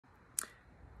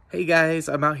Hey guys,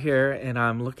 I'm out here and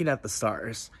I'm looking at the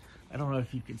stars. I don't know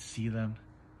if you can see them.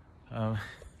 Um,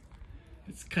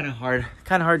 it's kind of hard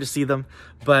to see them,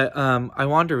 but I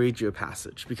wanted to read you a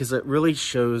passage because it really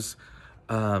shows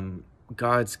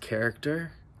God's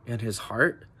character and his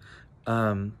heart.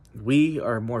 We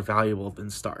are more valuable than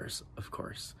stars, of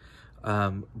course.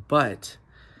 But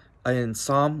in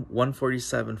Psalm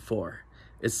 147:4,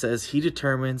 it says, He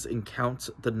determines and counts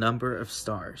the number of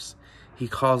stars. He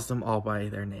calls them all by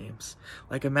their names.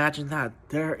 Like, imagine that.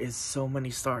 There is so many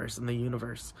stars in the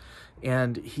universe,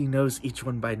 and he knows each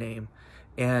one by name.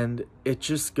 And it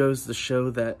just goes to show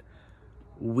that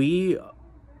we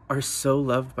are so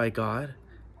loved by God,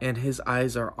 and his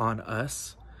eyes are on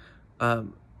us.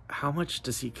 How much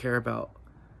does he care about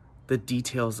the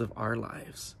details of our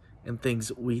lives and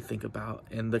things we think about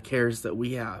and the cares that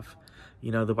we have?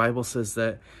 You know, the Bible says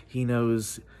that he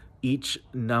knows each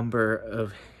number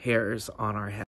of hairs on our head.